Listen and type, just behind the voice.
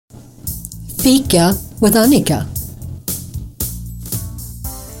FIKA with Annika.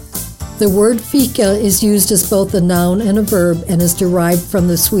 The word fika is used as both a noun and a verb and is derived from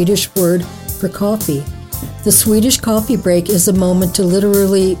the Swedish word for coffee. The Swedish coffee break is a moment to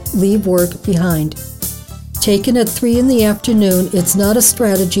literally leave work behind. Taken at 3 in the afternoon, it's not a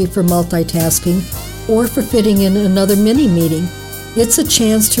strategy for multitasking or for fitting in another mini meeting. It's a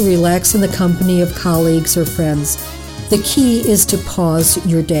chance to relax in the company of colleagues or friends. The key is to pause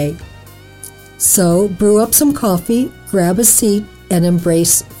your day. So, brew up some coffee, grab a seat, and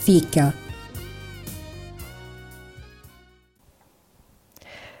embrace fika.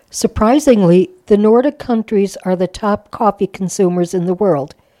 Surprisingly, the Nordic countries are the top coffee consumers in the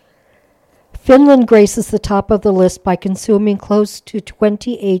world. Finland graces the top of the list by consuming close to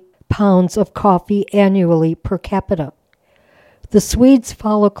 28 pounds of coffee annually per capita. The Swedes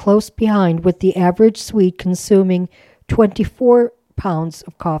follow close behind, with the average Swede consuming 24 pounds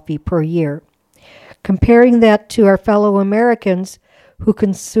of coffee per year. Comparing that to our fellow Americans, who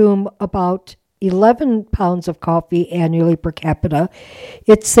consume about 11 pounds of coffee annually per capita,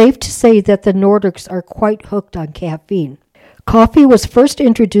 it's safe to say that the Nordics are quite hooked on caffeine. Coffee was first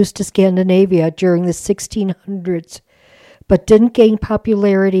introduced to Scandinavia during the 1600s, but didn't gain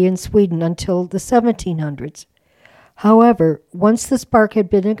popularity in Sweden until the 1700s. However, once the spark had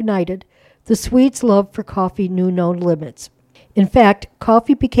been ignited, the Swedes' love for coffee knew no limits. In fact,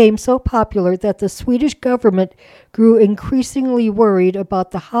 coffee became so popular that the Swedish government grew increasingly worried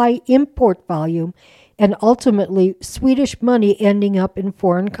about the high import volume and ultimately Swedish money ending up in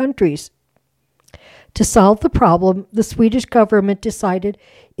foreign countries. To solve the problem, the Swedish government decided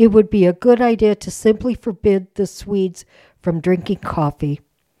it would be a good idea to simply forbid the Swedes from drinking coffee.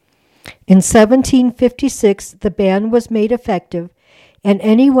 In 1756, the ban was made effective, and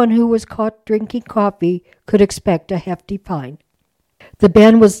anyone who was caught drinking coffee could expect a hefty fine. The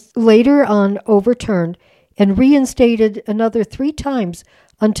ban was later on overturned and reinstated another 3 times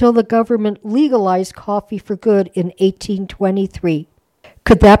until the government legalized coffee for good in 1823.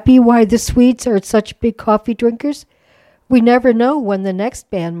 Could that be why the Swedes are such big coffee drinkers? We never know when the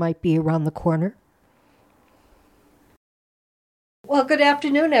next ban might be around the corner. Well, good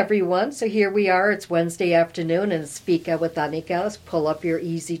afternoon, everyone. So here we are. It's Wednesday afternoon, and it's FIKA with Annika. Let's pull up your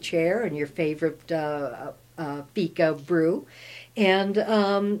easy chair and your favorite FIKA brew. And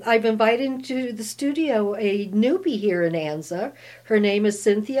I've invited into the studio a newbie here in Anza. Her name is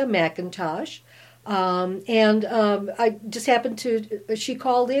Cynthia McIntosh. I just happened to, she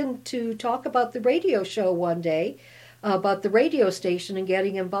called in to talk about the radio show one day, about the radio station and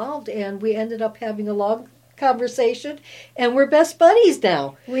getting involved. And we ended up having a long conversation, and we're best buddies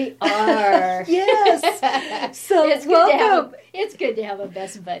now. We are. Yes. So it's welcome. It's good to have a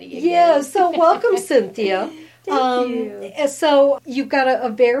best buddy again. Yeah, so welcome, Cynthia. Thank you. So you've got a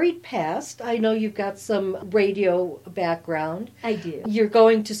varied past. I know you've got some radio background. I do. You're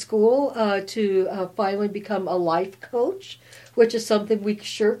going to school to finally become a life coach, which is something we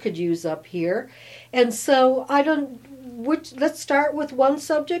sure could use up here. And so let's start with one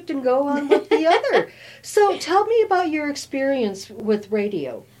subject and go on with the other. So tell me about your experience with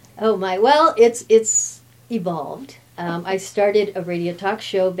radio. Oh my, well, it's evolved. I started a radio talk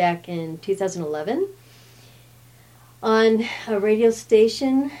show back in 2011 on a radio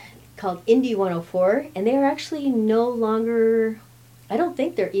station called Indie 104, and they are actually no longer, I don't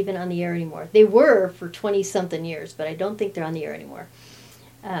think they're even on the air anymore. They were for 20-something years, but I don't think they're on the air anymore.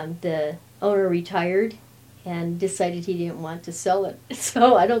 The owner retired and decided he didn't want to sell it.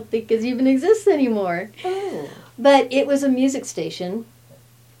 So I don't think it even exists anymore. Oh. But it was a music station,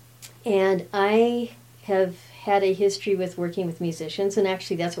 and I have had a history with working with musicians, and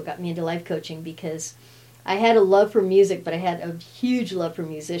actually that's what got me into life coaching, because I had a love for music, but I had a huge love for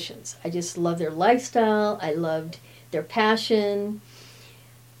musicians. I just loved their lifestyle. I loved their passion.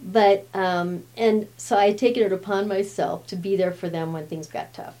 But, and so I had taken it upon myself to be there for them when things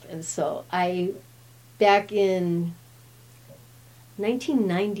got tough. And so back in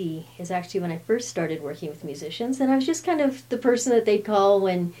 1990 is actually when I first started working with musicians, and I was just kind of the person that they'd call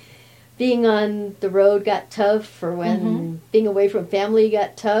when being on the road got tough, or when being away from family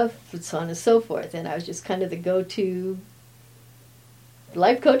got tough, and so on and so forth. And I was just kind of the go-to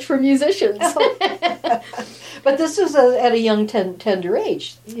life coach for musicians. Oh. But this was at a young, tender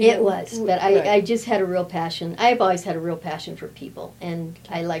age. It was, but right. I just had a real passion. I've always had a real passion for people, and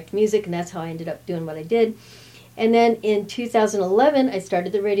I liked music, and that's how I ended up doing what I did. And then in 2011, I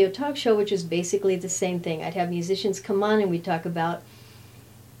started the radio talk show, which is basically the same thing. I'd have musicians come on, and we'd talk about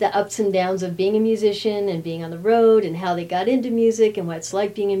the ups and downs of being a musician and being on the road, and how they got into music and what it's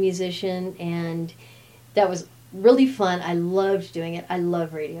like being a musician. And that was really fun. I loved doing it. I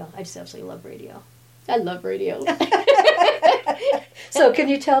love radio. I just absolutely love radio. I love radio. So can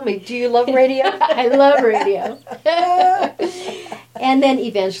you tell me, do you love radio? I love radio. And then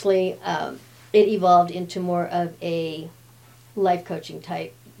eventually it evolved into more of a life coaching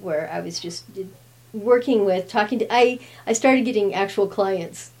type, where I was just working with, talking to, I started getting actual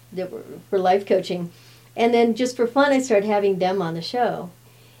clients that were for life coaching. And then just for fun, I started having them on the show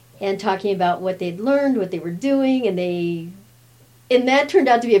and talking about what they'd learned, what they were doing, and that turned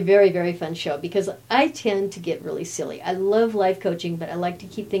out to be a very, very fun show, because I tend to get really silly. I love life coaching, but I like to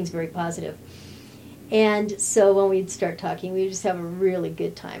keep things very positive. And so when we'd start talking, we'd just have a really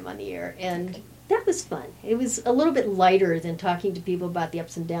good time on the air, and that was fun. It was a little bit lighter than talking to people about the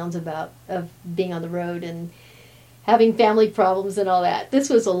ups and downs of being on the road and having family problems and all that. This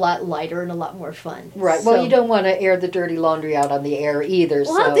was a lot lighter and a lot more fun. Right. Well, you don't want to air the dirty laundry out on the air either.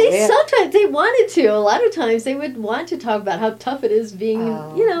 Well, sometimes they wanted to. A lot of times they would want to talk about how tough it is being,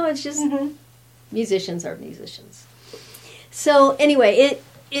 it's just musicians are musicians. So anyway,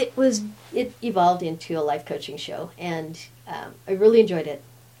 it evolved into a life coaching show, and I really enjoyed it.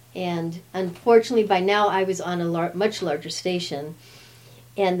 And unfortunately, by now I was on a much larger station,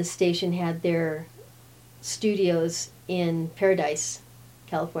 and the station had their studios in Paradise,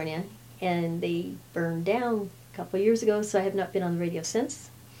 California, and they burned down a couple of years ago, so I have not been on the radio since,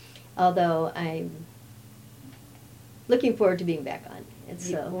 although I'm looking forward to being back on. And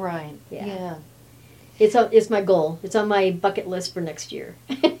so, right, yeah. It's my goal. It's on my bucket list for next year.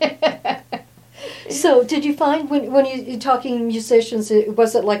 So did you find when you're talking musicians,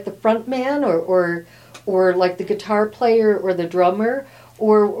 was it like the front man or like the guitar player or the drummer?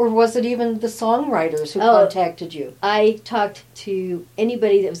 Or was it even the songwriters who contacted you? I talked to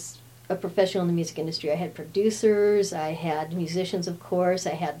anybody that was a professional in the music industry. I had producers, I had musicians, of course,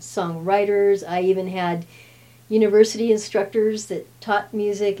 I had songwriters, I even had university instructors that taught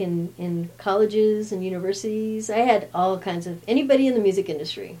music in colleges and universities. I had all kinds of, anybody in the music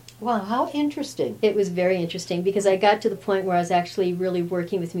industry. Wow, how interesting. It was very interesting, because I got to the point where I was actually really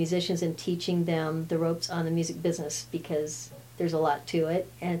working with musicians and teaching them the ropes on the music business, because there's a lot to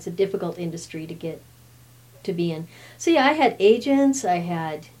it, and it's a difficult industry to be in. So yeah, I had agents, I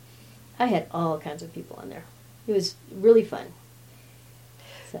had all kinds of people on there. It was really fun.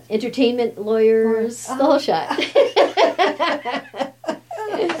 So, entertainment lawyers, the whole shot.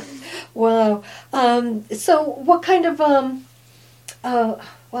 Wow. So what kind of well,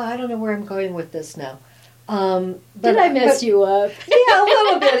 I don't know where I'm going with this now. Did I mess you up? Yeah, a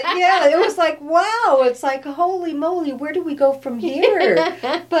little bit. Yeah, it was like, wow. It's like, holy moly, where do we go from here?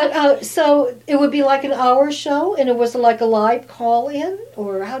 But so it would be like an hour show, and it was like a live call-in,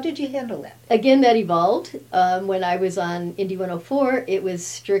 or how did you handle that? Again, that evolved. When I was on Indie 104, it was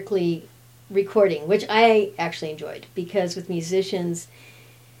strictly recording, which I actually enjoyed, because with musicians,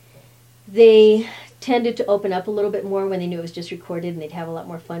 they tended to open up a little bit more when they knew it was just recorded, and they'd have a lot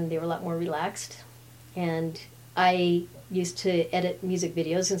more fun. They were a lot more relaxed. And I used to edit music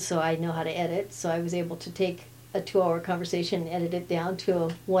videos, and so I know how to edit. So I was able to take a 2-hour conversation and edit it down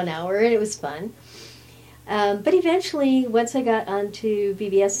to 1 hour, and it was fun. But eventually, once I got onto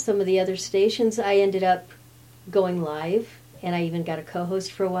BBS, some of the other stations, I ended up going live, and I even got a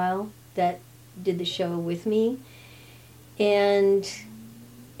co-host for a while that did the show with me. And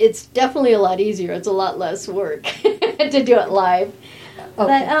it's definitely a lot easier. It's a lot less work to do it live. Okay.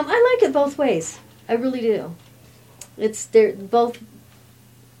 But I like it both ways. I really do. They both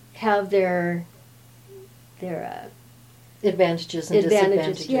have their advantages and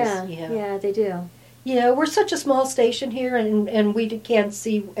disadvantages. Yeah, they do. Yeah, we're such a small station here, and we can't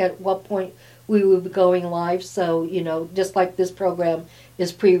see at what point we will be going live. So, just like this program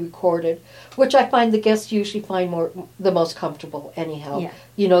is pre-recorded, which I find the guests usually find the most comfortable anyhow.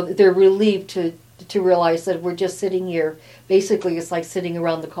 Yeah. They're relieved to realize that we're just sitting here. Basically, it's like sitting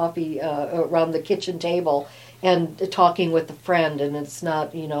around around the kitchen table and talking with a friend, and it's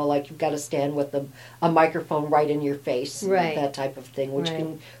not, like you've got to stand with a microphone right in your face, right. That type of thing, which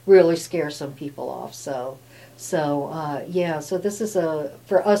can really scare some people off. So this is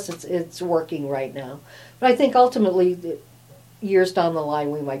for us, it's working right now. But I think ultimately, years down the line,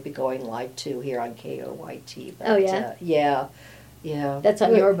 we might be going live too here on KOYT. But, yeah? Yeah. That's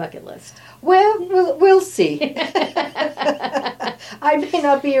on your bucket list. Well, we'll see. I may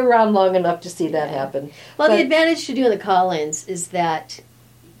not be around long enough to see that happen. Well, the advantage to doing the call-ins is that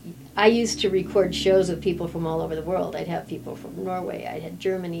I used to record shows with people from all over the world. I'd have people from Norway, I had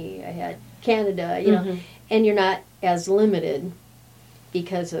Germany, I had Canada, and you're not as limited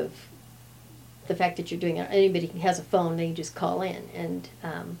because of the fact that you're doing it. Anybody has a phone, they can just call in. And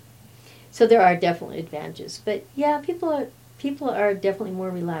So there are definitely advantages. But yeah, people are definitely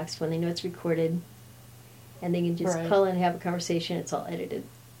more relaxed when they know it's recorded, and they can just call in and have a conversation. It's all edited.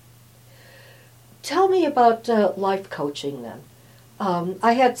 Tell me about life coaching then.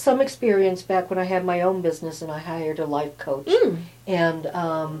 I had some experience back when I had my own business, and I hired a life coach.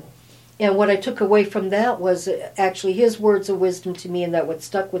 And what I took away from that was actually his words of wisdom to me, and that what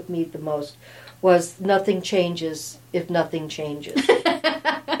stuck with me the most was nothing changes if nothing changes.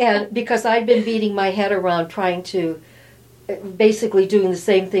 And because I'd been beating my head around trying to, basically doing the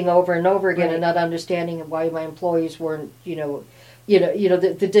same thing over and over again, and not understanding why my employees weren't, the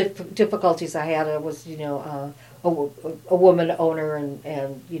difficulties I had. I was, a woman owner, and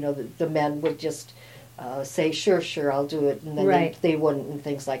the men would just say, sure, I'll do it, and then they wouldn't, and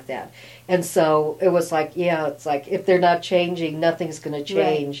things like that. And so it was like, it's like if they're not changing, nothing's going to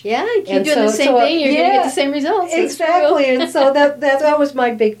change. Yeah, you keep doing the same thing, you're going to get the same results. Exactly, and so that was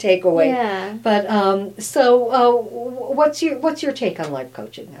my big takeaway. Yeah. But what's your take on life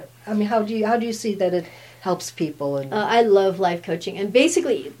coaching? I mean, how do you see that it helps people? And I love life coaching, and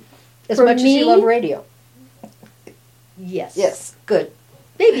basically, as much as you love radio. Yes. Yes. Good.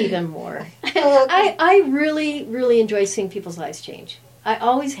 Maybe even more. I really, really enjoy seeing people's lives change. I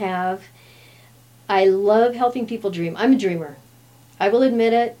always have. I love helping people dream. I'm a dreamer. I will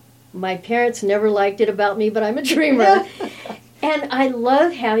admit it. My parents never liked it about me, but I'm a dreamer. And I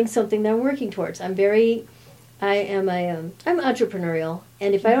love having something that I'm working towards. I'm entrepreneurial.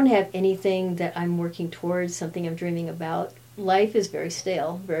 And if I don't have anything that I'm working towards, something I'm dreaming about, life is very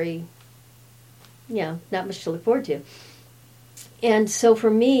stale, not much to look forward to. And so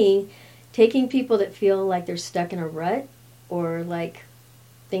for me, taking people that feel like they're stuck in a rut or like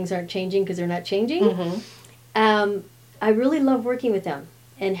things aren't changing because they're not changing, I really love working with them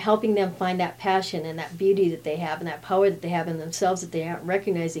and helping them find that passion and that beauty that they have and that power that they have in themselves that they aren't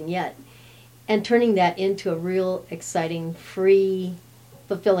recognizing yet, and turning that into a real exciting, free,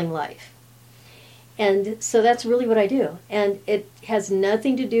 fulfilling life. And so that's really what I do. And it has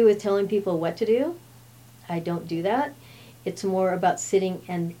nothing to do with telling people what to do. I don't do that. It's more about sitting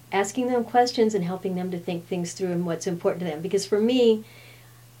and asking them questions and helping them to think things through and what's important to them. Because for me,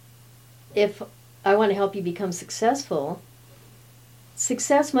 if I want to help you become successful,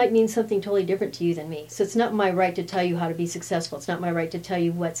 success might mean something totally different to you than me. So it's not my right to tell you how to be successful. It's not my right to tell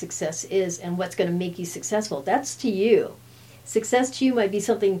you what success is and what's going to make you successful. That's to you. Success to you might be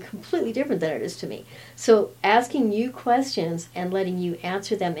something completely different than it is to me. So asking you questions and letting you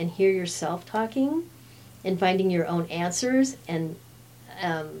answer them and hear yourself talking and finding your own answers and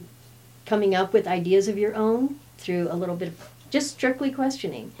coming up with ideas of your own through a little bit of just strictly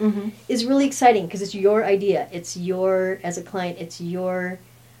questioning is really exciting because it's your idea. It's as a client, it's your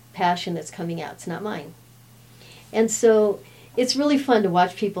passion that's coming out. It's not mine. And so it's really fun to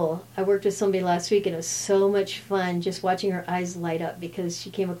watch people. I worked with somebody last week, and it was so much fun just watching her eyes light up because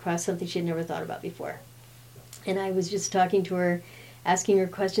she came across something she had never thought about before. And I was just talking to her, asking her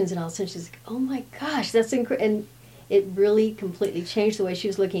questions, and all of a sudden she's like, oh my gosh, that's incredible. And it really completely changed the way she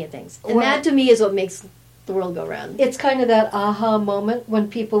was looking at things. And that to me is what makes the world go round. It's kind of that aha moment when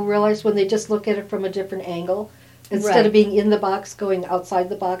people realize, when they just look at it from a different angle, instead of being in the box, going outside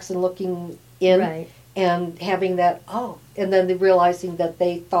the box and looking in, and having that, and then realizing that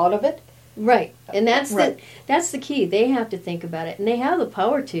they thought of it. Right. And that's the key. They have to think about it. And they have the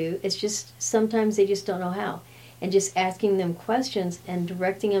power to. It's just sometimes they just don't know how. And just asking them questions and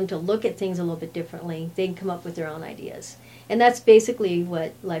directing them to look at things a little bit differently, they can come up with their own ideas. And that's basically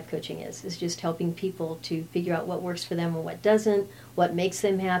what life coaching is just helping people to figure out what works for them and what doesn't, what makes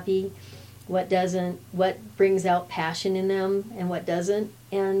them happy, what doesn't, what brings out passion in them and what doesn't,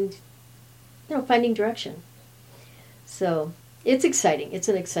 and, finding direction. So it's exciting. It's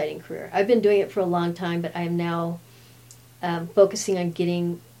an exciting career. I've been doing it for a long time, but I am now focusing on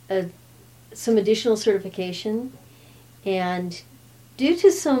getting some additional certification, and due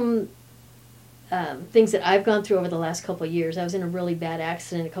to some things that I've gone through over the last couple of years, I was in a really bad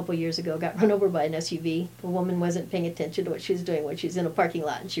accident a couple of years ago, got run over by an SUV. The woman wasn't paying attention to what she was doing when she was in a parking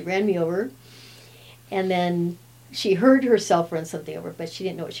lot, and she ran me over, and then she heard herself run something over, but she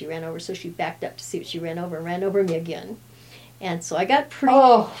didn't know what she ran over, so she backed up to see what she ran over and ran over me again. And so I got pretty...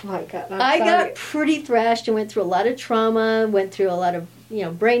 Oh, my God. I got pretty thrashed and went through a lot of trauma, went through a lot of,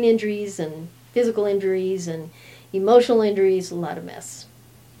 brain injuries and physical injuries and emotional injuries, a lot of mess.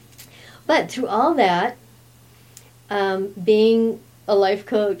 But through all that, being a life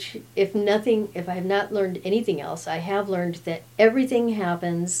coach, if I have not learned anything else, I have learned that everything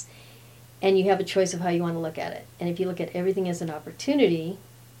happens and you have a choice of how you want to look at it. And if you look at everything as an opportunity,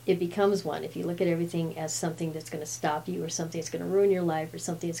 it becomes one. If you look at everything as something that's going to stop you or something that's going to ruin your life or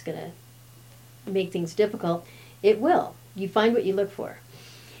something that's going to make things difficult, it will. You find what you look for.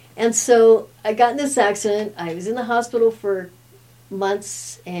 And so I got in this accident. I was in the hospital for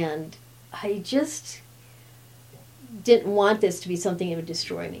months, and I just didn't want this to be something that would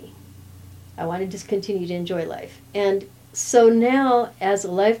destroy me. I wanted to just continue to enjoy life. And so now, as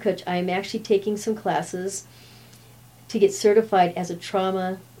a life coach, I'm actually taking some classes to get certified as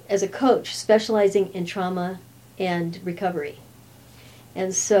a coach, specializing in trauma and recovery.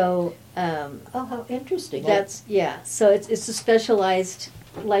 And so, how interesting! So it's a specialized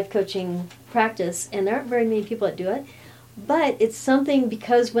life coaching practice, and there aren't very many people that do it. But it's something,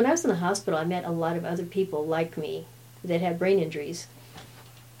 because when I was in the hospital, I met a lot of other people like me that had brain injuries.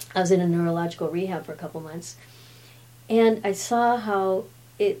 I was in a neurological rehab for a couple months, and I saw how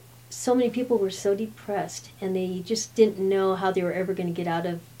so many people were so depressed, and they just didn't know how they were ever going to get out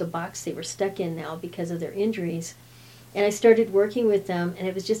of the box they were stuck in now because of their injuries. And I started working with them, and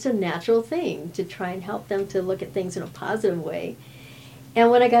it was just a natural thing to try and help them to look at things in a positive way. And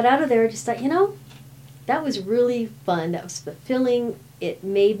when I got out of there, I just thought, that was really fun. That was fulfilling. It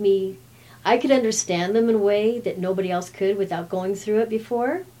made me, I could understand them in a way that nobody else could without going through it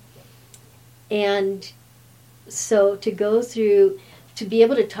before. And so to be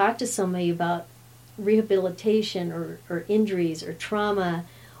able to talk to somebody about rehabilitation or injuries or trauma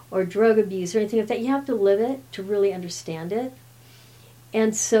or drug abuse or anything like that, you have to live it to really understand it.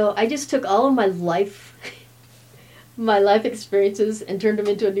 And so I just took all of my life experiences and turned them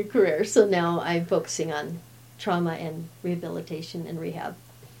into a new career. So now I'm focusing on trauma and rehabilitation and rehab.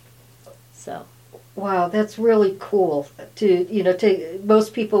 So. Wow, that's really cool.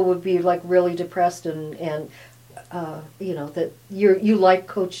 Most people would be like really depressed and that you like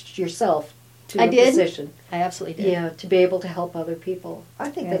coached yourself to a position. I absolutely did. Yeah, to be able to help other people. I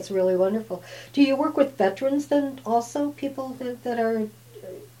think that's really wonderful. Do you work with veterans then also, people that are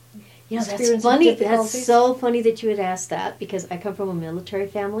that's funny. That's so funny that you would ask that, because I come from a military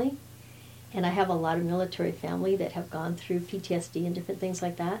family, and I have a lot of military family that have gone through PTSD and different things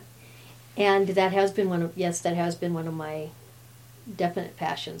like that. And that has been one of my definite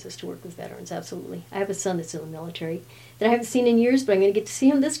passions, is to work with veterans. Absolutely. I have a son that's in the military that I haven't seen in years, but I'm going to get to see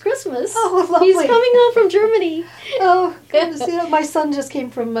him this Christmas. Oh, lovely. He's coming home from Germany. Oh, goodness. My son just came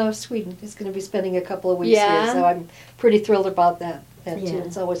from Sweden. He's going to be spending a couple of weeks here, so I'm pretty thrilled about that too.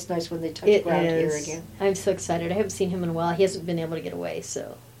 It's always nice when they touch ground here again. I'm so excited. I haven't seen him in a while. He hasn't been able to get away,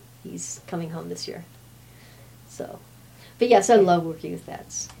 so he's coming home this year. So, but yes, I love working with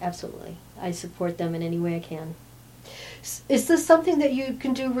vets. Absolutely. I support them in any way I can. Is this something that you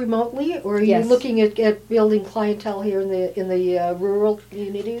can do remotely, or are you looking at building clientele here in the rural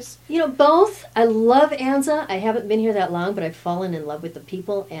communities? Both. I love Anza. I haven't been here that long, but I've fallen in love with the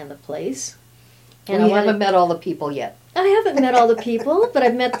people and the place. And you haven't met all the people yet. I haven't met all the people, but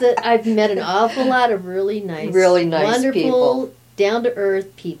I've met an awful lot of really nice, wonderful, people, down to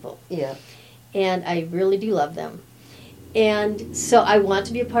earth people. Yeah, and I really do love them. And so I want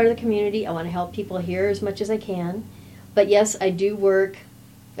to be a part of the community. I want to help people here as much as I can. But yes, I do work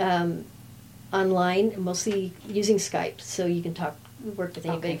online, mostly using Skype, so you can work with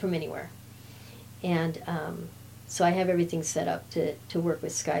anybody from anywhere. And so I have everything set up to work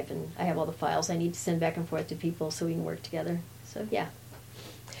with Skype, and I have all the files I need to send back and forth to people so we can work together. So yeah.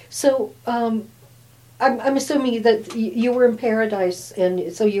 So I'm assuming that you were in Paradise,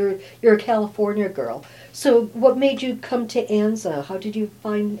 and so you're a California girl. So what made you come to Anza? How did you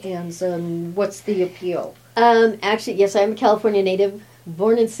find Anza, and what's the appeal? Actually, yes, I'm a California native,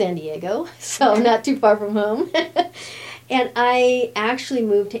 born in San Diego, so I'm not too far from home. And I actually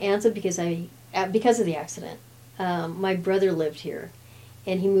moved to Anza because of the accident. My brother lived here,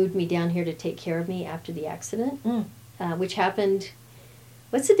 and he moved me down here to take care of me after the accident, which happened.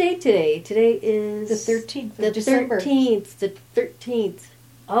 What's the date today? Today is the 13th of December. The 13th.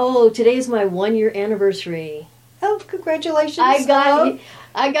 Oh, today is my 1-year anniversary. Oh, congratulations!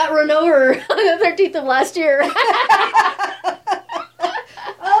 I got run over on the 13th of last year.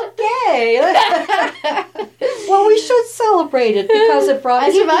 Okay. Well, we should celebrate it because it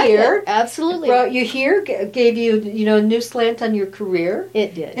brought you here. Absolutely. Brought you here, gave you, a new slant on your career.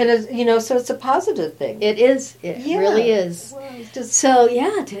 It did. And so it's a positive thing. It is. It really is. Well, so,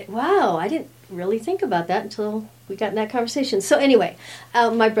 wow, I didn't really think about that until we got in that conversation. So anyway,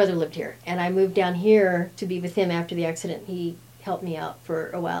 my brother lived here, and I moved down here to be with him after the accident. He helped me out for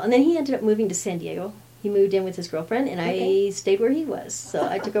a while, and then he ended up moving to San Diego. He moved in with his girlfriend, and I stayed where he was. So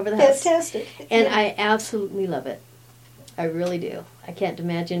I took over the house. Fantastic. And I absolutely love it. I really do. I can't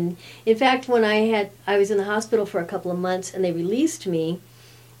imagine. In fact, when I was in the hospital for a couple of months, and they released me,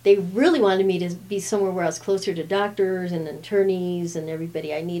 they really wanted me to be somewhere where I was closer to doctors and attorneys and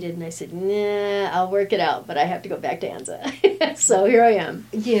everybody I needed. And I said, nah, I'll work it out, but I have to go back to Anza. So here I am.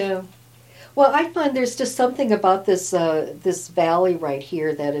 Yeah. Well, I find there's just something about this this valley right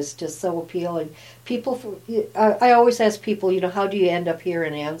here that is just so appealing. People, I always ask people, how do you end up here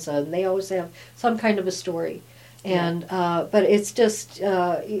in Anza? And they always have some kind of a story. And but it's just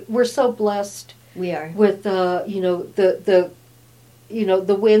we're so blessed. We are with the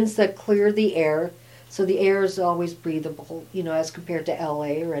winds that clear the air, so the air is always breathable. As compared to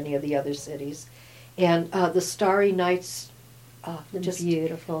L.A. or any of the other cities, and the starry nights. Just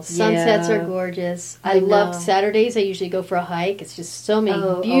beautiful. Sunsets are gorgeous. I love Saturdays. I usually go for a hike. It's just so many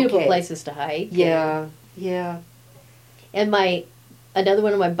beautiful places to hike. Yeah. And another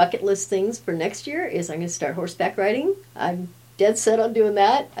one of my bucket list things for next year is I'm going to start horseback riding. I'm dead set on doing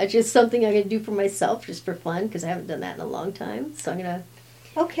that. It's just something I'm going to do for myself, just for fun, because I haven't done that in a long time. So I'm going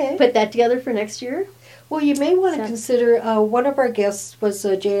to put that together for next year. Well, you may want to consider, one of our guests was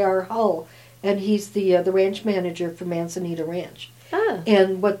J.R. Hull, and he's the ranch manager for Manzanita Ranch.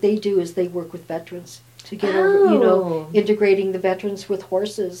 And what they do is they work with veterans to get integrating the veterans with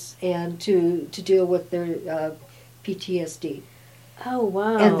horses and to deal with their PTSD. Oh,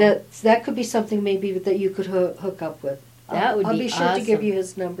 wow. And that could be something maybe that you could hook up with. That would be awesome. I'll be sure to give you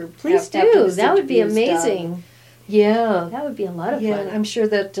his number. Please do. That would be amazing. Yeah. That would be a lot of fun. Yeah, I'm sure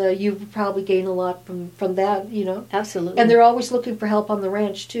that you probably gain a lot from that, Absolutely. And they're always looking for help on the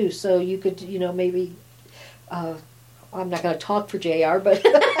ranch, too. So you could, maybe... I'm not going to talk for JR, but...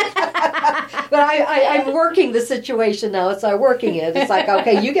 but I'm working the situation now. So I'm working it. It's like,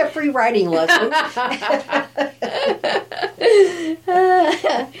 okay, you get free riding lessons.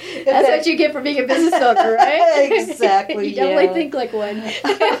 That's what you get for being a business owner, right? Exactly. You definitely think like one.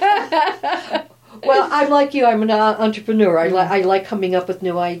 Well, I'm like you. I'm an entrepreneur. I like coming up with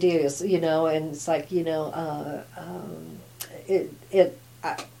new ideas, and it's like,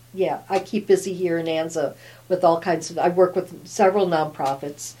 I keep busy here in Anza with all kinds of... I work with several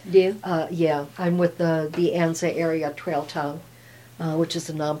nonprofits. Do you? Yeah. I'm with the Anza Area Trail Town, which is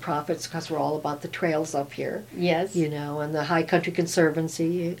a nonprofit because we're all about the trails up here. Yes. And the High Country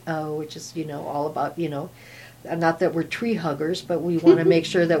Conservancy, which is, all about, not that we're tree huggers, but we want to make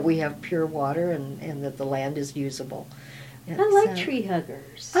sure that we have pure water and that the land is usable. I like tree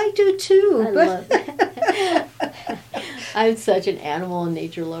huggers. I do too. I love it. I'm such an animal and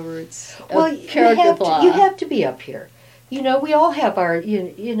nature lover. It's character flaw. You have to be up here. We all have our,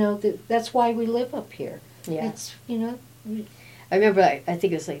 that's why we live up here. Yeah. It's, I remember, I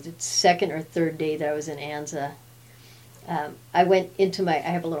think it was like the second or third day that I was in Anza. I went into I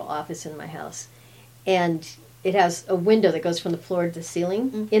have a little office in my house, and it has a window that goes from the floor to the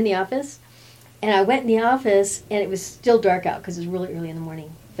ceiling in the office. And I went in the office, and it was still dark out because it was really early in the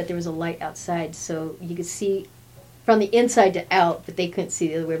morning. But there was a light outside, so you could see from the inside to out, but they couldn't see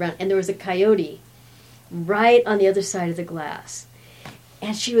the other way around. And there was a coyote right on the other side of the glass.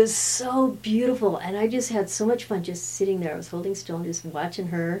 And she was so beautiful, and I just had so much fun just sitting there. I was holding still and just watching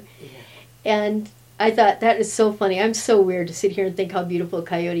her. Yeah. And I thought, that is so funny. I'm so weird to sit here and think how beautiful a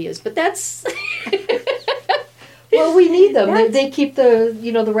coyote is, but that's... Well, we need them. They keep the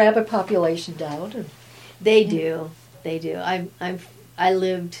the rabbit population down. And, they do. I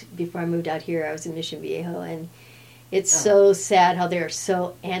lived before I moved out here. I was in Mission Viejo, and it's so sad how they're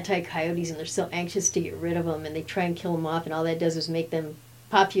so anti-coyotes and they're so anxious to get rid of them, and they try and kill them off, and all that does is make them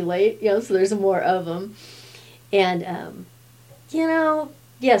populate. So there's more of them, and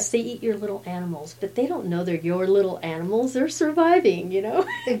yes, they eat your little animals, but they don't know they're your little animals. They're surviving.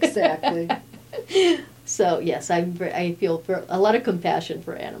 Exactly. So, yes, I feel a lot of compassion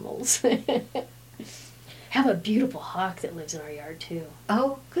for animals. Have a beautiful hawk that lives in our yard, too.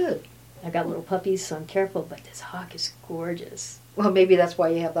 Oh, good. I got little puppies, so I'm careful, but this hawk is gorgeous. Well, maybe that's why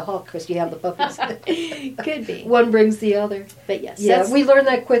you have the hawk, because you have the puppies. Could be. One brings the other. But, yes. Yeah, we learn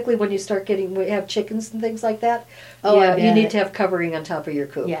that quickly when you start we have chickens and things like that. Oh, yeah, you need to have covering on top of your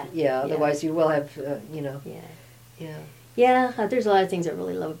coop. Yeah, otherwise you will have, Yeah, there's a lot of things I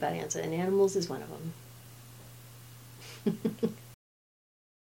really love about Anza, and animals is one of them.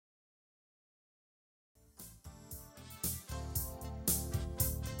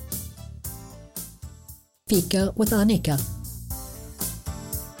 FIKA with Annika.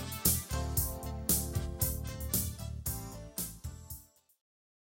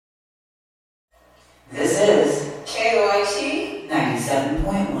 This is KOIT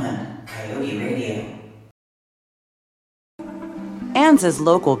 97.1 Coyote Radio. Anza's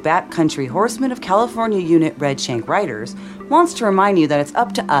local backcountry Horsemen of California unit Redshank Riders wants to remind you that it's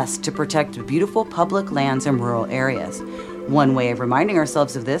up to us to protect beautiful public lands and rural areas. One way of reminding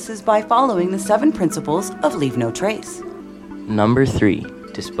ourselves of this is by following the 7 principles of Leave No Trace. Number 3,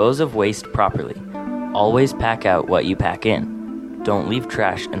 dispose of waste properly. Always pack out what you pack in. Don't leave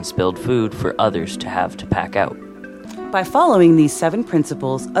trash and spilled food for others to have to pack out. By following these 7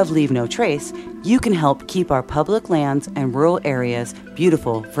 principles of Leave No Trace, you can help keep our public lands and rural areas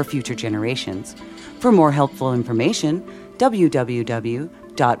beautiful for future generations. For more helpful information,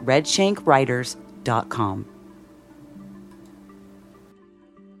 www.redshankriders.com.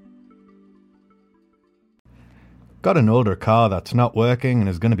 Got an older car that's not working and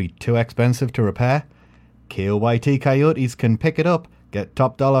is going to be too expensive to repair? KOYT Coyotes can pick it up, get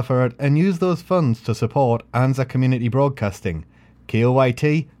top dollar for it, and use those funds to support Anza Community Broadcasting.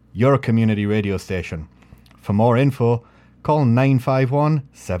 KOYT, your community radio station. For more info, call 951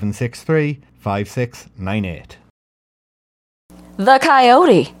 763 5698. The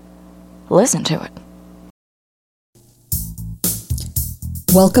Coyote. Listen to it.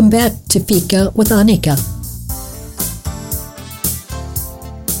 Welcome back to FIKA with Annika.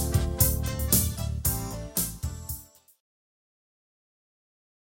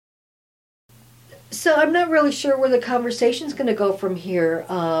 So I'm not really sure where the conversation's going to go from here,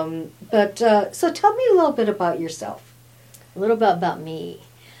 but so tell me a little bit about yourself. A little bit about me.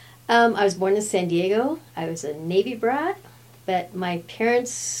 I was born in San Diego. I was a Navy brat, but my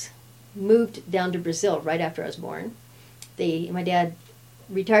parents moved down to Brazil right after I was born. My dad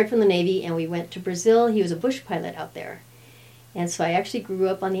retired from the Navy, and we went to Brazil. He was a bush pilot out there. And so I actually grew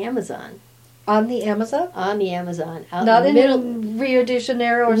up on the Amazon. On the Amazon? On the Amazon. Out not in the middle. Rio de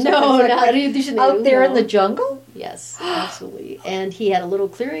Janeiro or something? No, not Rio de Janeiro. Out there in the jungle? Yes, absolutely. And he had a little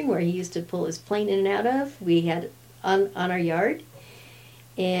clearing where he used to pull his plane in and out of. We had it on our yard.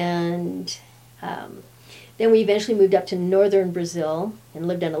 And then we eventually moved up to northern Brazil and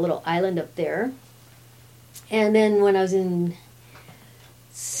lived on a little island up there. And then when I was in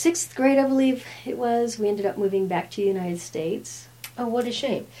 6th grade, I believe it was, we ended up moving back to the United States. Oh, what a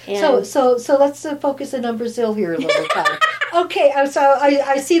shame. And so let's focus in on Brazil here a little time. Okay, so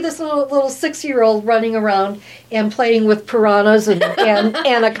I see this little 6-year-old running around and playing with piranhas and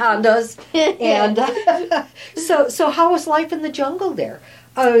anacondas. And so how was life in the jungle there?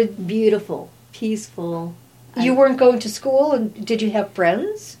 Beautiful, peaceful. You weren't going to school, and did you have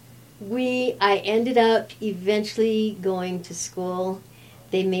friends? I ended up eventually going to school.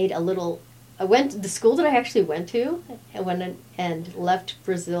 They made the school that I actually went to and left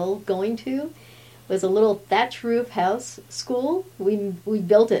Brazil going to was a little thatch roof house school. We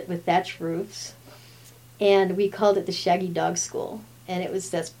built it with thatch roofs, and we called it the Shaggy Dog School. And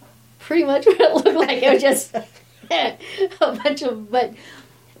that's pretty much what it looked like. It was just a bunch of, but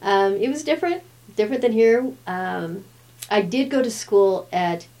it was different than here. I did go to school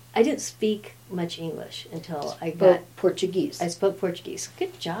I didn't speak much English until I got Portuguese. I spoke Portuguese.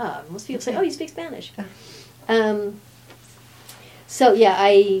 Good job. Most people say, "Oh, you speak Spanish." So yeah,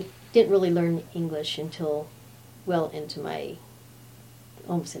 I didn't really learn English until almost into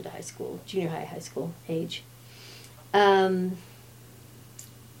high school, junior high school age. I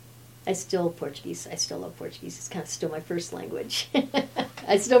still love Portuguese. It's kind of still my first language.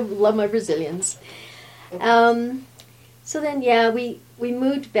 I still love my Brazilians. So then, yeah, we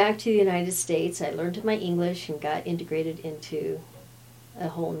moved back to the United States. I learned my English and got integrated into a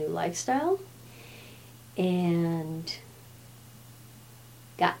whole new lifestyle. And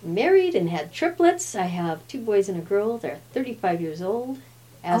got married and had triplets. I have 2 boys and a girl. They're 35 years old.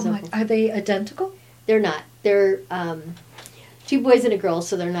 Are they identical? They're not. They're 2 boys and a girl,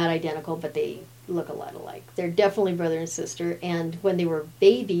 so they're not identical, but they look a lot alike. They're definitely brother and sister. And when they were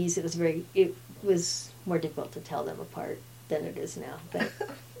babies, it was more difficult to tell them apart than it is now. But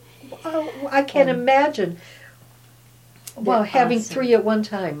I can't imagine. Well, having awesome. 3 at one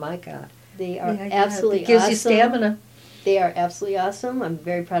time, my God. They are absolutely It gives awesome. you stamina. They are absolutely awesome. I'm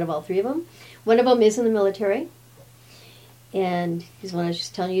very proud of all 3 of them. One of them is in the military. And he's one I was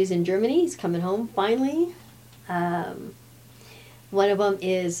just telling you, he's in Germany. He's coming home finally. One of them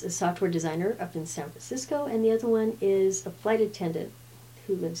is a software designer up in San Francisco, and the other one is a flight attendant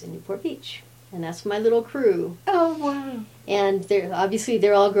who lives in Newport Beach. And that's my little crew. Oh, wow. And they're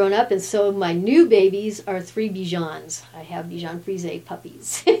all grown up, and so my new babies are 3 Bijans. I have Bichon Frise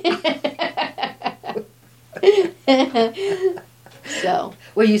puppies. So.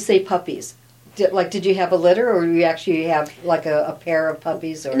 When you say puppies, did you have a litter, or do you actually have like a pair of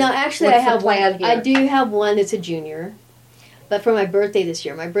puppies? Or no, actually what's I have the plan one. here? I do have one that's a junior. But for my birthday this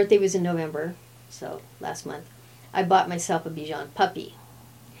year, my birthday was in November, so last month, I bought myself a Bichon puppy.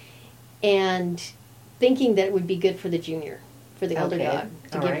 And thinking that it would be good for the junior, for the older dog,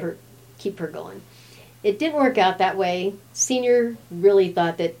 to keep her going. it didn't work out that way. Senior really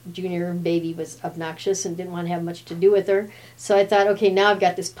thought that Junior baby was obnoxious and didn't want to have much to do with her. So I thought, okay, now I've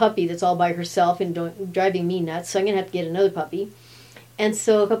got this puppy that's all by herself and driving me nuts, so I'm going to have to get another puppy. And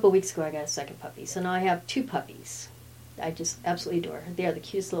so a couple of weeks ago, I got a second puppy. So now I have 2 puppies. I just absolutely adore. They are the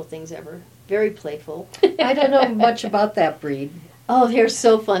cutest little things ever. Very playful. I don't know much about that breed. Oh, they're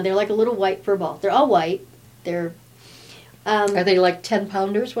so fun. They're like a little white fur ball. They're all white. They're are they like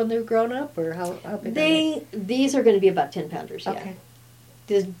 10-pounders when they're grown up, or how big are they? These are going to be about 10-pounders, yeah. Okay.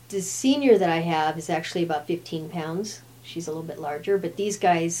 The senior that I have is actually about 15 pounds. She's a little bit larger, but these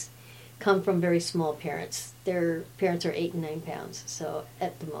guys come from very small parents. Their parents are 8 and 9 pounds, so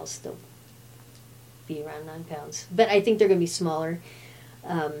at the most they'll be around 9 pounds. But I think they're going to be smaller.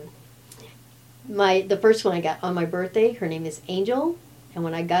 The first one I got on my birthday, her name is Angel, and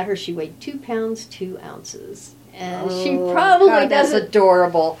when I got her, she weighed 2 pounds 2 ounces. And she probably God, doesn't. That's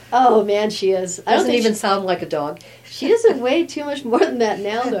adorable. Oh man, she is. Doesn't even sound like a dog. She doesn't weigh too much more than that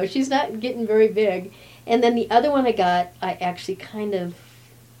now, though. She's not getting very big. And then the other one I got, I actually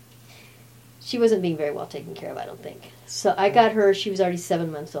she wasn't being very well taken care of, I don't think. So I got her, she was already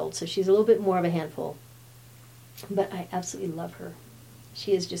 7 months old, so she's a little bit more of a handful. But I absolutely love her.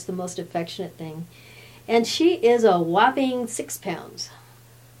 She is just the most affectionate thing. And she is a whopping 6 pounds.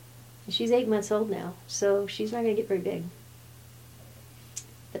 She's 8 months old now, so she's not going to get very big.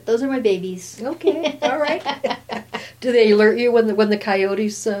 But those are my babies. Okay, all right. Do they alert you when the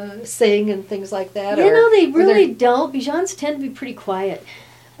coyotes sing and things like that? You know, they really don't. Bijans tend to be pretty quiet.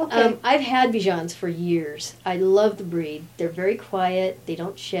 Okay. I've had Bijans for years. I love the breed. They're very quiet. They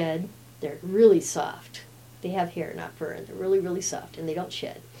don't shed. They're really soft. They have hair, not fur, and they're really, really soft, and they don't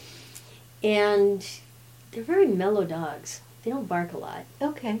shed. And they're very mellow dogs. They don't bark a lot.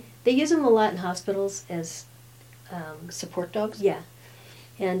 Okay. They use them a lot in hospitals as support dogs? Yeah.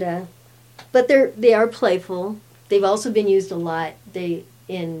 And but they are playful. They've also been used a lot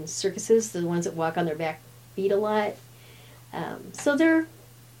in circuses, the ones that walk on their back feet a lot. So they're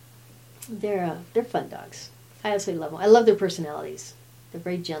fun dogs. I absolutely love them. I love their personalities. They're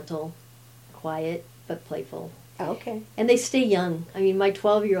very gentle, quiet, but playful. Okay. And they stay young. I mean, my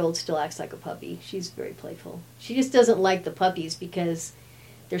 12-year-old still acts like a puppy. She's very playful. She just doesn't like the puppies because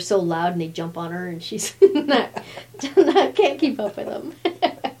they're so loud and they jump on her, and she's can't keep up with them.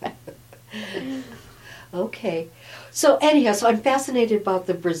 Okay. So anyhow, I'm fascinated about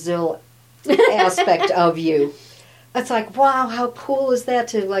the Brazil aspect of you. It's like, wow, how cool is that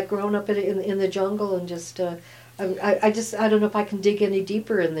to like grown up in the jungle and just. I don't know if I can dig any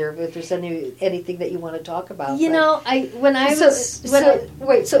deeper in there. If there's anything that you want to talk about. You know, So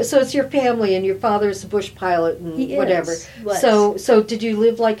it's your family and your father's a bush pilot and whatever. So did you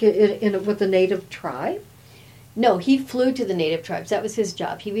live like with a native tribe? No, he flew to the native tribes. That was his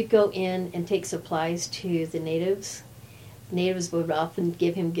job. He would go in and take supplies to the natives. Natives would often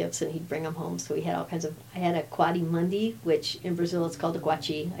give him gifts, and he'd bring them home. So he had all kinds of. I had a quadi mundi, which in Brazil it's called a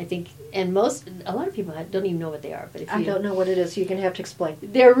guachi, I think. And a lot of people don't even know what they are. But I don't know what it is. So you're gonna have to explain.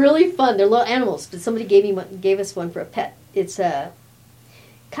 They're really fun. They're little animals. But somebody gave us one for a pet. It's a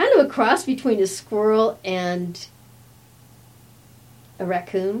kind of a cross between a squirrel and a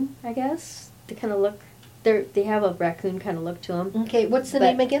raccoon, I guess. They kind of look. They have a raccoon kind of look to them. Okay, what's the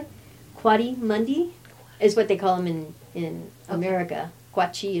name again? Quadi mundi is what they call them in America.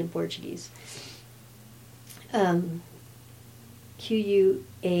 Guachi in Portuguese. Quatimundi,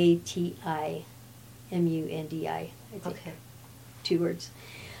 I think. Okay. 2 words.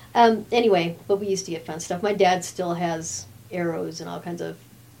 Anyway, but we used to get fun stuff. My dad still has arrows and all kinds of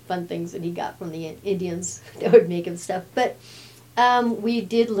fun things that he got from the Indians that would make him stuff. But we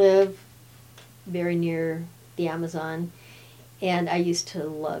did live very near the Amazon, and I used to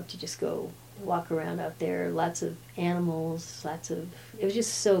love to just go walk around out there. Lots of animals, it was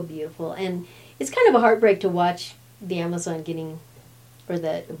just so beautiful. And it's kind of a heartbreak to watch the Amazon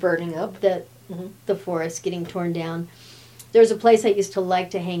burning up, the forest getting torn down. There was a place I used to like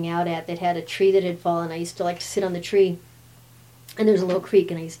to hang out at that had a tree that had fallen. I used to like to sit on the tree, and there's a little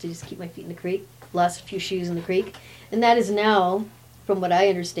creek, and I used to just keep my feet in the creek, lost a few shoes in the creek. And that is now, from what I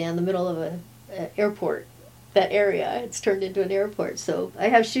understand, the middle of an airport. That area, it's turned into an airport. So I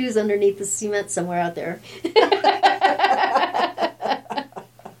have shoes underneath the cement somewhere out there. Were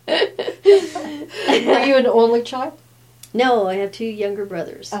you an only child? No, I have 2 younger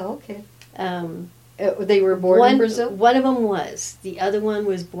brothers. Oh, okay. They were born in Brazil? One of them was. The other one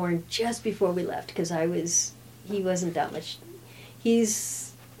was born just before we left because he wasn't that much.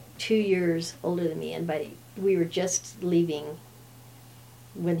 He's 2 years older than me, and we were just leaving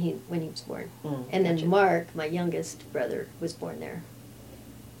when he was born. And then Mark, my youngest brother, was born there.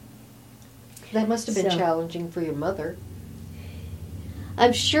 That must have been So- challenging for your mother.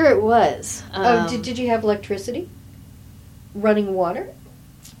 I'm sure it was. Did you have electricity? Running water?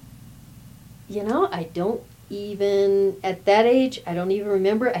 You know, I don't even, at that age, I don't even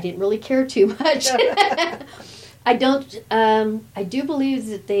remember. I didn't really care too much. I do believe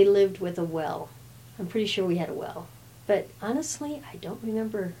that they lived with a well. I'm pretty sure we had a well. But honestly, I don't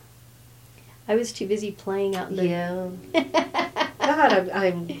remember. I was too busy playing out in the... Yeah. God,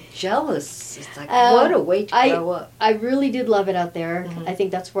 I'm jealous. It's like, what a way to grow up. I really did love it out there. Mhm. I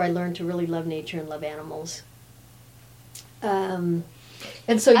think that's where I learned to really love nature and love animals. And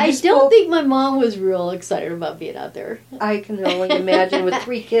so you I spoke, don't think my mom was real excited about being out there. I can only imagine with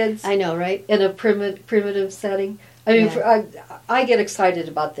 3 kids I know, right? in a primitive setting. I mean, Yeah. I get excited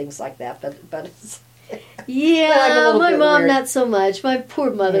about things like that, but it's... Yeah, I'm a little my bit mom weird. not so much. My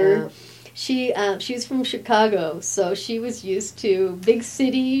poor mother. Yeah. She's from Chicago, so she was used to big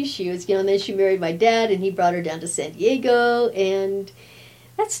city. She was, and then she married my dad, and he brought her down to San Diego, and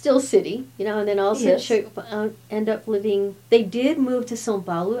that's still city, and then also Yes. she end up living. They did move to São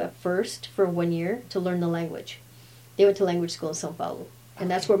Paulo at first for 1 year to learn the language. They went to language school in São Paulo, and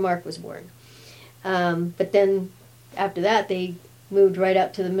that's where Mark was born. But then after that, they moved right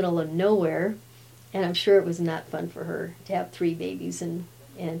out to the middle of nowhere, and I'm sure it was not fun for her to have 3 babies and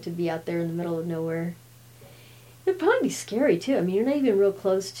to be out there in the middle of nowhere. It'd probably be scary too. I mean, you're not even real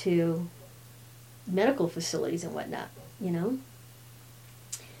close to medical facilities and whatnot,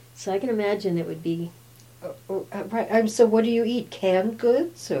 So I can imagine it would be. Right. So what do you eat? Canned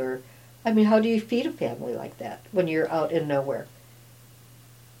goods? Or, I mean, how do you feed a family like that when you're out in nowhere?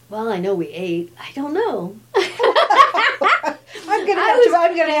 Well, I know we ate. I don't know. I'm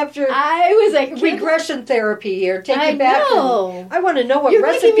gonna have to I was like regression therapy here. Take I you back. know. I want to know what You're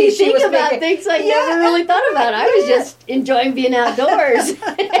making me recipes she think was about making. things I Yeah. never really thought about. I was just enjoying being outdoors.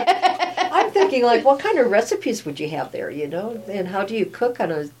 I'm thinking, like, what kind of recipes would you have there, And how do you cook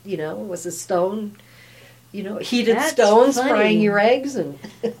on a, was a stone, heated That's stones funny. frying your eggs? And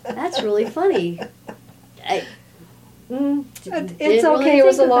That's really funny. it's Didn't okay. really It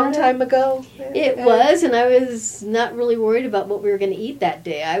was a think long about it. time ago. It was, and I was not really worried about what we were going to eat that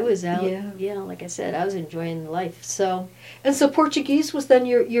day. I was out, Yeah. like I said, I was enjoying life. So, And so Portuguese was then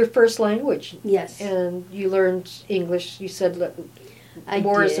your first language. yes, And you learned English, you said, I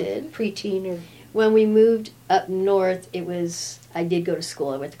more as a did. preteen or... When we moved up north, I did go to school.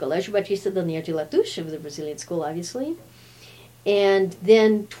 I went to Colégio Batista da Linha de Latouche. It was a Brazilian school, obviously. And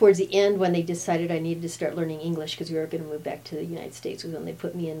then towards the end, when they decided I needed to start learning English because we were going to move back to the United States, was when they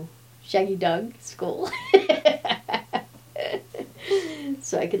put me in Shaggy Dog school.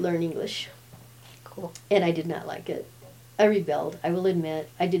 So I could learn English. Cool. And I did not like it. I rebelled, I will admit.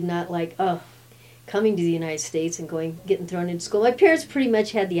 I did not like, coming to the United States and getting thrown into school. My parents pretty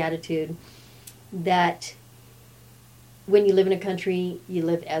much had the attitude that when you live in a country, you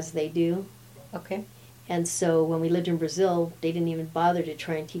live as they do. Okay. And so when we lived in Brazil, they didn't even bother to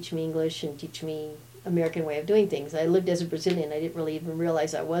try and teach me English and teach me American way of doing things. I lived as a Brazilian. I didn't really even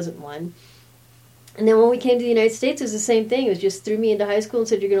realize I wasn't one. And then when we came to the United States, it was the same thing. It was just threw me into high school and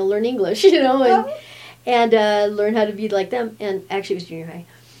said, you're going to learn English, and learn how to be like them. And actually, it was junior high.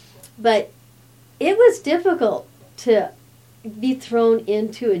 But it was difficult to be thrown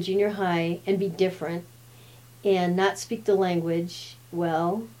into a junior high and be different and not speak the language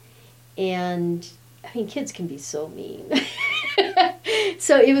well. And, I mean, kids can be so mean.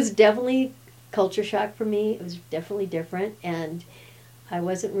 So it was definitely culture shock for me. It was definitely different. And I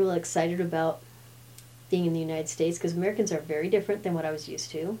wasn't real excited about being in the United States because Americans are very different than what I was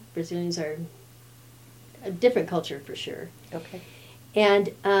used to. Brazilians are a different culture for sure. Okay. And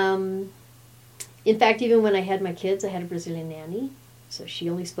in fact, even when I had my kids, I had a Brazilian nanny. So she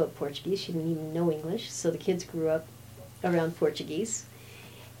only spoke Portuguese. She didn't even know English. So the kids grew up around Portuguese.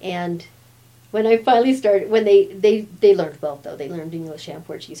 And when I finally started, when they learned both, though. They learned English and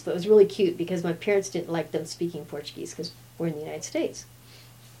Portuguese. But it was really cute because my parents didn't like them speaking Portuguese because we're in the United States.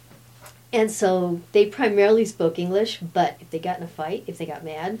 And so they primarily spoke English, but if they got in a fight, if they got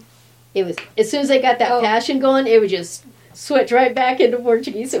mad, it was, as soon as they got that passion going, it would just switch right back into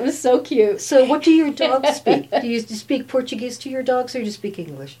Portuguese. It was so cute. So what do your dogs speak? Do you speak Portuguese to your dogs or do you speak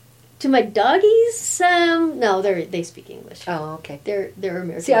English? To my doggies, no, they speak English. Oh, okay. They're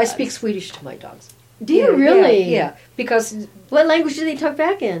American See, I dogs. speak Swedish to my dogs. Do you really? Yeah, because... What language do they talk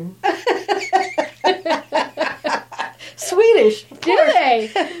back in? Swedish. Of Do course.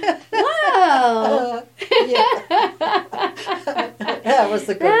 they? Wow. Yeah. That was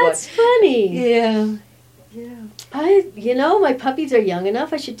the good That's funny. one. Yeah. My puppies are young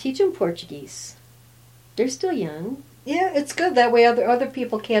enough. I should teach them Portuguese. They're still young. Yeah, it's good. That way other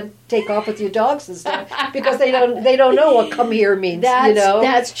people can't take off with your dogs and stuff because they don't know what come here means,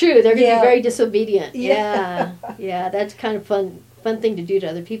 That's true. They're going to be very disobedient. Yeah. Yeah, that's kind of fun thing to do to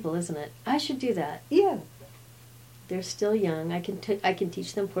other people, isn't it? I should do that. Yeah. They're still young. I can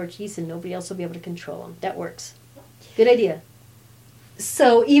teach them Portuguese and nobody else will be able to control them. That works. Good idea.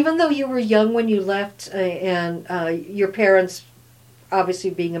 So even though you were young when you left and your parents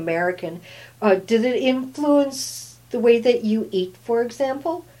obviously being American, did it influence the way that you eat, for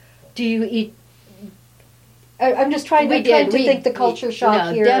example? Do you eat... I'm just trying to think the culture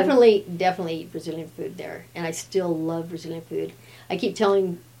shock here. Definitely eat Brazilian food there. And I still love Brazilian food. I keep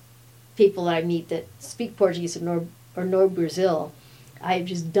telling people that I meet that speak Portuguese or know Brazil, I'm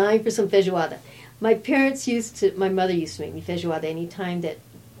just dying for some feijoada. My mother used to make me feijoada anytime that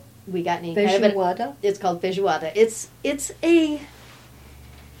we got any feijoada? Kind of it's called feijoada. It's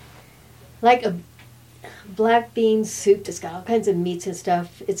like a black bean soup that's got all kinds of meats and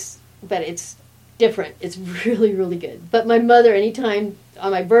stuff. But it's different. It's really, really good. But my mother, anytime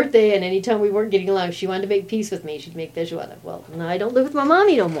on my birthday and anytime we weren't getting along, if she wanted to make peace with me, she'd make feijoada. Well, no, I don't live with my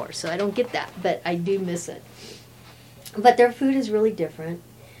mommy no more, so I don't get that. But I do miss it. But their food is really different.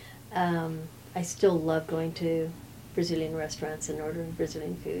 I still love going to Brazilian restaurants and ordering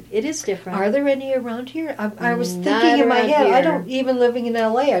Brazilian food. It is different. Are there any around here? I was thinking in my head, here. I don't, even living in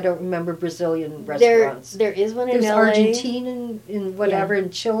LA, I don't remember Brazilian restaurants. There is one in There's LA. There's Argentinian and whatever,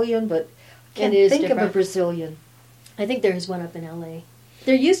 and Chilean, but I can't think of a Brazilian. I think there is one up in LA.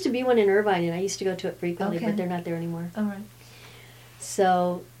 There used to be one in Irvine, and I used to go to it frequently, but they're not there anymore. All right.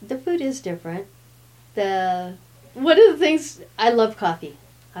 So the food is different. One of the things, I love coffee.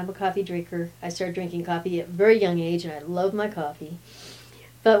 I'm a coffee drinker. I started drinking coffee at a very young age, and I love my coffee.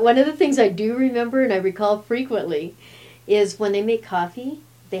 But one of the things I do remember, and I recall frequently, is when they make coffee,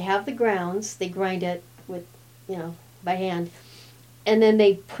 they have the grounds, they grind it with, by hand, and then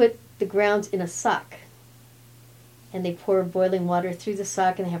they put the grounds in a sock. And they pour boiling water through the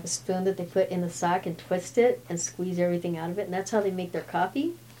sock, and they have a spoon that they put in the sock and twist it and squeeze everything out of it, and that's how they make their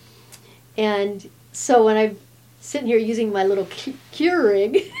coffee. And so when I'm sitting here using my little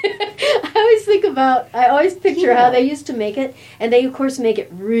Keurig, I always picture how they used to make it, and they of course make it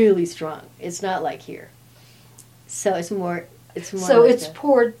really strong. It's not like here. So it's more so like it's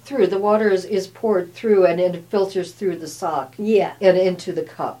poured through, the water is poured through and it filters through the sock. Yeah. And into the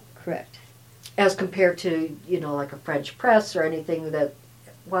cup. Correct. As compared to, like a French press or anything that,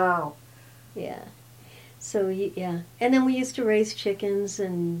 wow. Yeah. So, yeah. And then we used to raise chickens,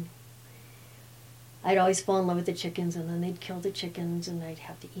 and I'd always fall in love with the chickens, and then they'd kill the chickens, and I'd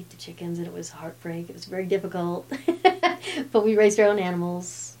have to eat the chickens, and it was heartbreak. It was very difficult. But we raised our own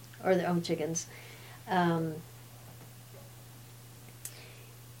animals, or their own chickens. And,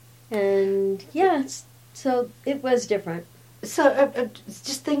 yeah, so it was different. So,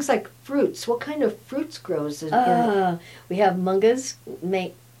 just things like fruits. What kind of fruits grows in we have mangas.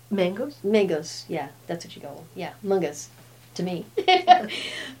 Mangoes? Mangoes, yeah, that's what you go. Yeah, mangas, to me.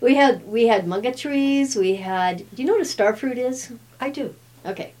 we had manga trees. Do you know what a star fruit is? I do.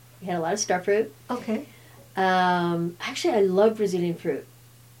 Okay, we had a lot of star fruit. Okay. Actually, I love Brazilian fruit.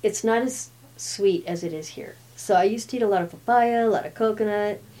 It's not as sweet as it is here. So I used to eat a lot of papaya, a lot of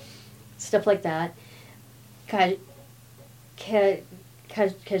coconut, stuff like that. Cashews?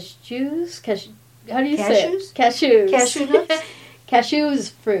 How do you say it? Cashews. Cashew nuts? Cashew is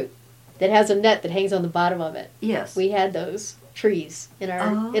fruit that has a nut that hangs on the bottom of it. Yes. We had those trees in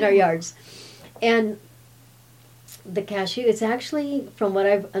our yards. And the cashew, it's actually, from what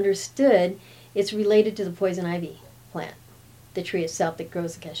I've understood, it's related to the poison ivy plant, the tree itself that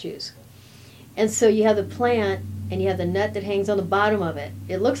grows the cashews. And so you have the plant, and you have the nut that hangs on the bottom of it.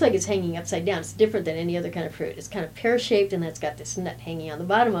 It looks like it's hanging upside down. It's different than any other kind of fruit. It's kind of pear-shaped, and it's got this nut hanging on the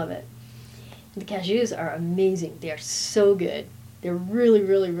bottom of it. And the cashews are amazing. They are so good. They're really,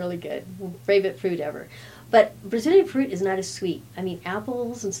 really, really good. Favorite fruit ever. But Brazilian fruit is not as sweet. I mean,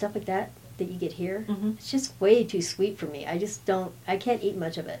 apples and stuff like that you get here, it's just way too sweet for me. I can't eat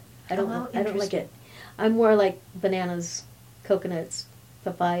much of it. I don't like it. I'm more like bananas, coconuts,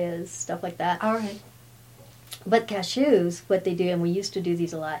 papayas, stuff like that. All right. But cashews, what they do, and we used to do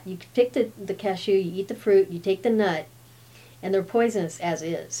these a lot, you pick the cashew, you eat the fruit, you take the nut, and they're poisonous as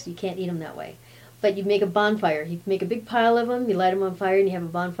is. You can't eat them that way. But you make a bonfire. You make a big pile of them, you light them on fire, and you have a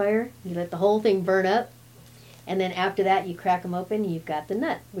bonfire. You let the whole thing burn up, and then after that, you crack them open, and you've got the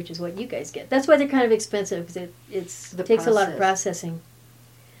nut, which is what you guys get. That's why they're kind of expensive, because it takes a lot of processing.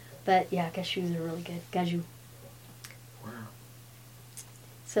 But, yeah, cashews are really good. Cashew. Wow.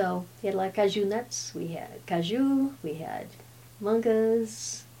 So, we had a lot of cashew nuts. We had cashew, we had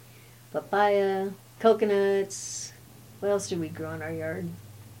mangas, papaya, coconuts, What else did we grow in our yard?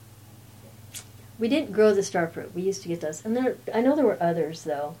 We didn't grow the star fruit. We used to get those. And I know there were others,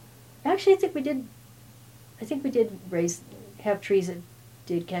 though. Actually, I think we did have trees that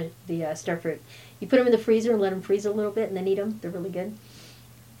did catch the star fruit. You put them in the freezer and let them freeze a little bit and then eat them. They're really good.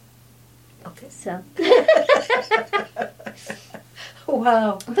 Okay. So.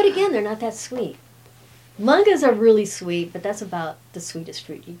 Wow. But again, they're not that sweet. Mangas are really sweet, but that's about the sweetest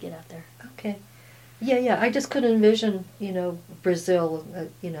fruit you get out there. Okay. Yeah. I just couldn't envision, Brazil,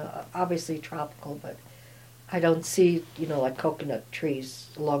 obviously tropical, but I don't see, like coconut trees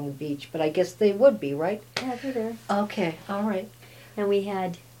along the beach. But I guess they would be, right? Yeah, they're there. Okay. All right. And we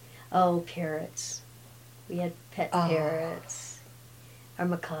had, parrots. We had pet parrots. Our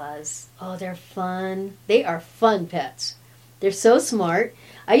macaws. Oh, they're fun. They are fun pets. They're so smart.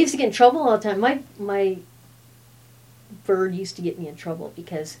 I used to get in trouble all the time. My bird used to get me in trouble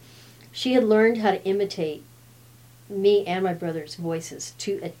because she had learned how to imitate me and my brother's voices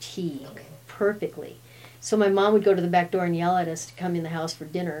to a T, perfectly. So my mom would go to the back door and yell at us to come in the house for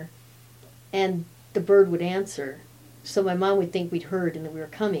dinner, and the bird would answer. So my mom would think we'd heard and that we were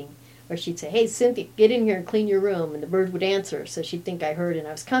coming. Or she'd say, "Hey, Cynthia, get in here and clean your room." And the bird would answer, so she'd think I heard and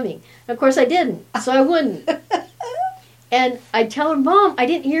I was coming. And of course I didn't, so I wouldn't. And I'd tell her, "Mom, I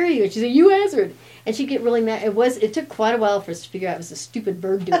didn't hear you." And she'd say, "You answered." And she'd get really mad. It took quite a while for us to figure out it was a stupid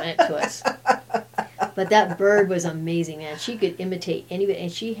bird doing it to us. But that bird was amazing, man. She could imitate anybody,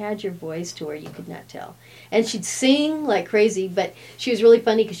 and she had your voice to where you could not tell. And she'd sing like crazy, but she was really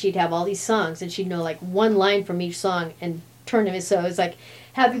funny because she'd have all these songs, and she'd know like one line from each song and turn them. So it's like,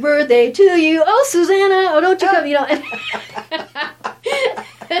 "Happy birthday to you, oh Susanna, oh don't you come,"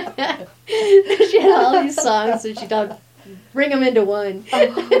 She had all these songs, and she'd bring them into one.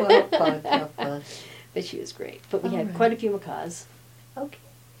 Oh, fun. But she was great. But we had quite a few macaws. Okay.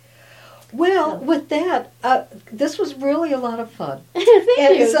 Well, with that, this was really a lot of fun.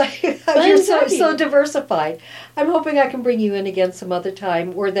 Thank you. You're so diversified. I'm hoping I can bring you in again some other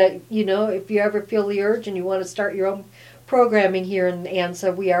time, or that, if you ever feel the urge and you want to start your own programming here in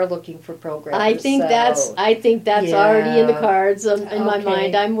Anza, we are looking for programmers. I think that's already in the cards in my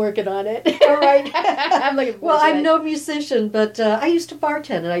mind. I'm working on it. All right. I'm looking forward Well, to I'm it. no musician, but I used to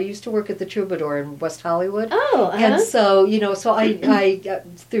bartend, and I used to work at the Troubadour in West Hollywood. Oh, And so, so I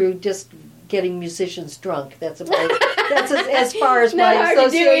through just getting musicians drunk, that's as far as Not my hard to do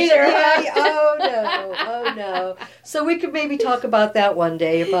association. either, huh? Oh no. So we could maybe talk about that one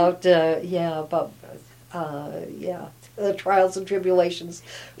day, about the trials and tribulations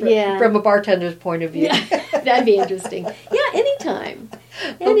from a bartender's point of view. Yeah, that'd be interesting. Yeah, anytime.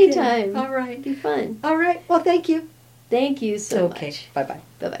 Anytime. Okay. All right. It'd be fun. All right. Well, thank you. Thank you so much. Okay. Bye-bye.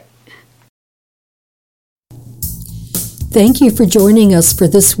 Bye-bye. Thank you for joining us for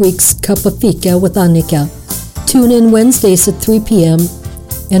this week's Cup of Fika with Annika. Tune in Wednesdays at 3 p.m.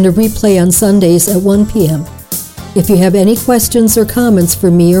 and a replay on Sundays at 1 p.m. If you have any questions or comments for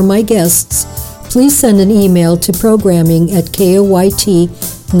me or my guests, please send an email to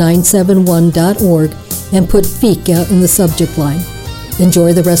programming@koyt971.org and put FIKA in the subject line.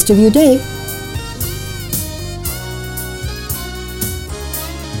 Enjoy the rest of your day.